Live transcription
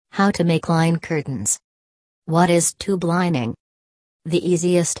How to make line curtains. What is tube lining? The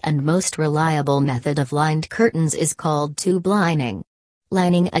easiest and most reliable method of lined curtains is called tube lining.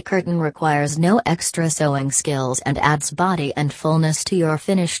 Lining a curtain requires no extra sewing skills and adds body and fullness to your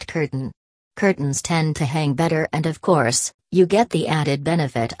finished curtain. Curtains tend to hang better, and of course, you get the added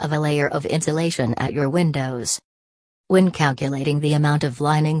benefit of a layer of insulation at your windows. When calculating the amount of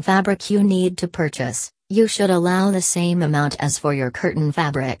lining fabric you need to purchase, you should allow the same amount as for your curtain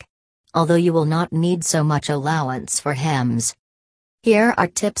fabric. Although you will not need so much allowance for hems. Here are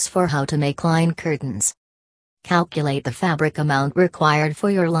tips for how to make line curtains. Calculate the fabric amount required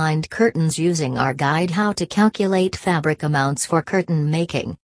for your lined curtains using our guide How to Calculate Fabric Amounts for Curtain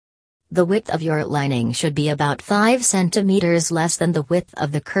Making. The width of your lining should be about 5 centimeters less than the width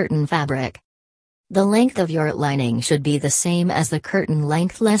of the curtain fabric. The length of your lining should be the same as the curtain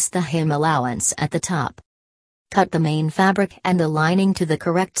length less the hem allowance at the top. Cut the main fabric and the lining to the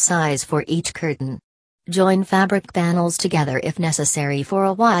correct size for each curtain. Join fabric panels together if necessary for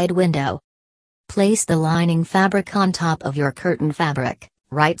a wide window. Place the lining fabric on top of your curtain fabric,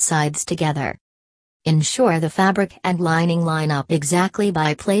 right sides together. Ensure the fabric and lining line up exactly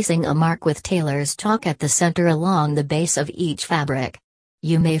by placing a mark with tailor's chalk at the center along the base of each fabric.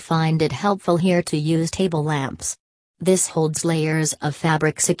 You may find it helpful here to use table lamps. This holds layers of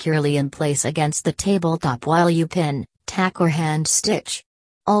fabric securely in place against the tabletop while you pin, tack or hand stitch.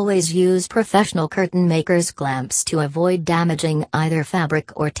 Always use professional curtain makers' clamps to avoid damaging either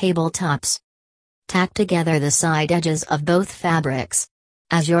fabric or tabletops. Tack together the side edges of both fabrics.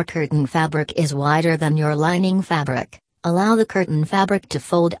 As your curtain fabric is wider than your lining fabric, allow the curtain fabric to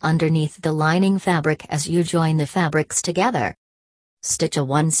fold underneath the lining fabric as you join the fabrics together. Stitch a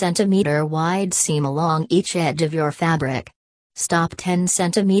 1 cm wide seam along each edge of your fabric. Stop 10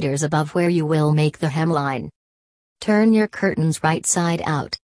 cm above where you will make the hemline. Turn your curtains right side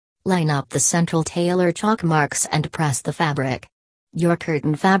out. Line up the central tailor chalk marks and press the fabric. Your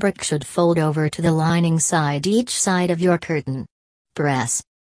curtain fabric should fold over to the lining side each side of your curtain. Press.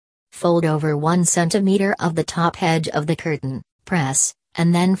 Fold over 1 cm of the top edge of the curtain, press,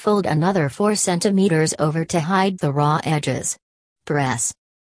 and then fold another 4 cm over to hide the raw edges. Press.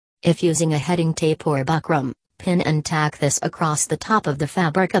 If using a heading tape or buckram, pin and tack this across the top of the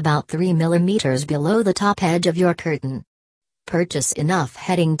fabric about 3 mm below the top edge of your curtain. Purchase enough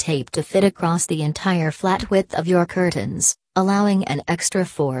heading tape to fit across the entire flat width of your curtains, allowing an extra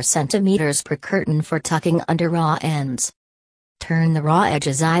 4 cm per curtain for tucking under raw ends. Turn the raw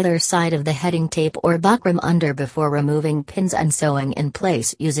edges either side of the heading tape or buckram under before removing pins and sewing in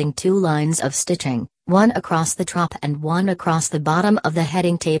place using 2 lines of stitching, one across the top and one across the bottom of the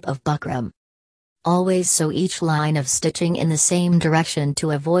heading tape of buckram. Always sew each line of stitching in the same direction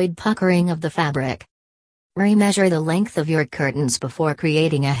to avoid puckering of the fabric. Remeasure the length of your curtains before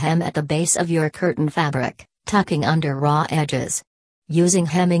creating a hem at the base of your curtain fabric, tucking under raw edges. Using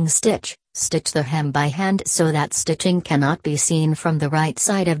hemming stitch, stitch the hem by hand so that stitching cannot be seen from the right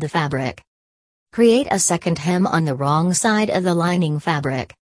side of the fabric. Create a second hem on the wrong side of the lining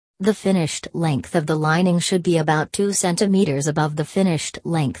fabric. The finished length of the lining should be about 2 cm above the finished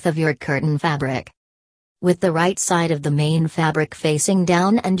length of your curtain fabric. With the right side of the main fabric facing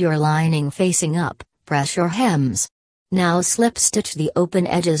down and your lining facing up, press your hems. Now slip stitch the open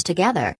edges together.